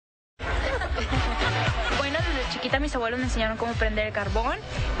chiquita mis abuelos me enseñaron cómo prender el carbón,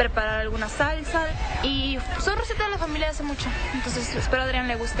 preparar alguna salsa y son recetas de la familia de hace mucho. Entonces espero a Adrián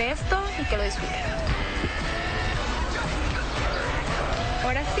le guste esto y que lo disfrute.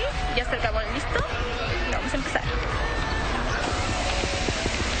 Ahora sí, ya está el carbón listo y vamos a empezar.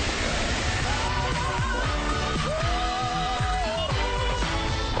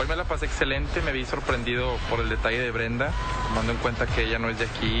 Hoy me la pasé excelente, me vi sorprendido por el detalle de Brenda, tomando en cuenta que ella no es de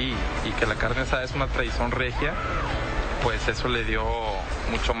aquí y que la carne asada es una tradición regia, pues eso le dio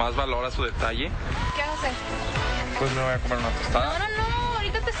mucho más valor a su detalle. ¿Qué vas a hacer? Pues me voy a comer una tostada. No,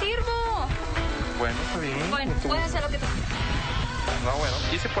 ahorita te sirvo. Bueno, está bien. Bueno, puedes hacer lo que tú. No, bueno,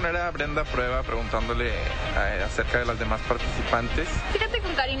 quise poner a Brenda a prueba preguntándole acerca de las demás participantes. Fíjate,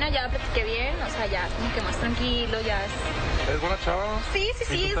 con Karina ya platiqué bien, o sea, ya como que más tranquilo, ya es... ¿Es buena chava? Sí.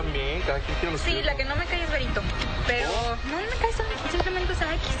 ¿Y tú también? Cada quien tiene los Sí, suyos. la que no me cae es Berito, pero no me cae simplemente, o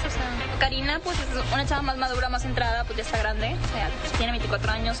sea, X, o sea... Karina, pues es una chava más madura, más centrada, pues ya está grande, o sea, tiene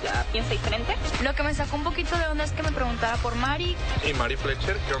 24 años, ya piensa diferente. Lo que me sacó un poquito de onda es que me preguntara por Mari. ¿Y Mari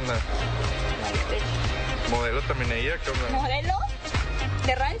Fletcher? ¿Qué onda? ¿Modelo también ella? ¿Qué onda? ¿Modelo?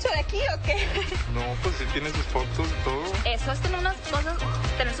 ¿De rancho de aquí o qué? No, pues sí tiene sus fotos y todo. Eso es tener unas cosas,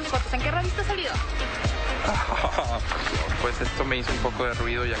 tener sus fotos. ¿En qué revista ha salido? Pues esto me hizo un poco de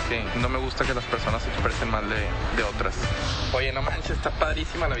ruido, ya que no me gusta que las personas se expresen mal de otras. Oye, no manches, está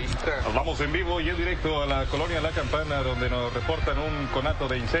padrísima la vista. Nos vamos en vivo y en directo a la colonia La Campana, donde nos reportan un conato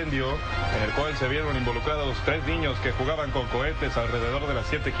de incendio en el cual se vieron involucrados 3 niños que jugaban con cohetes alrededor de las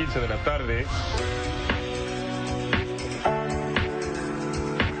 7:15 de la tarde.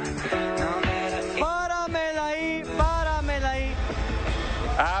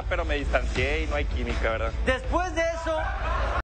 Pero me distancié y no hay química, ¿verdad? Después de eso,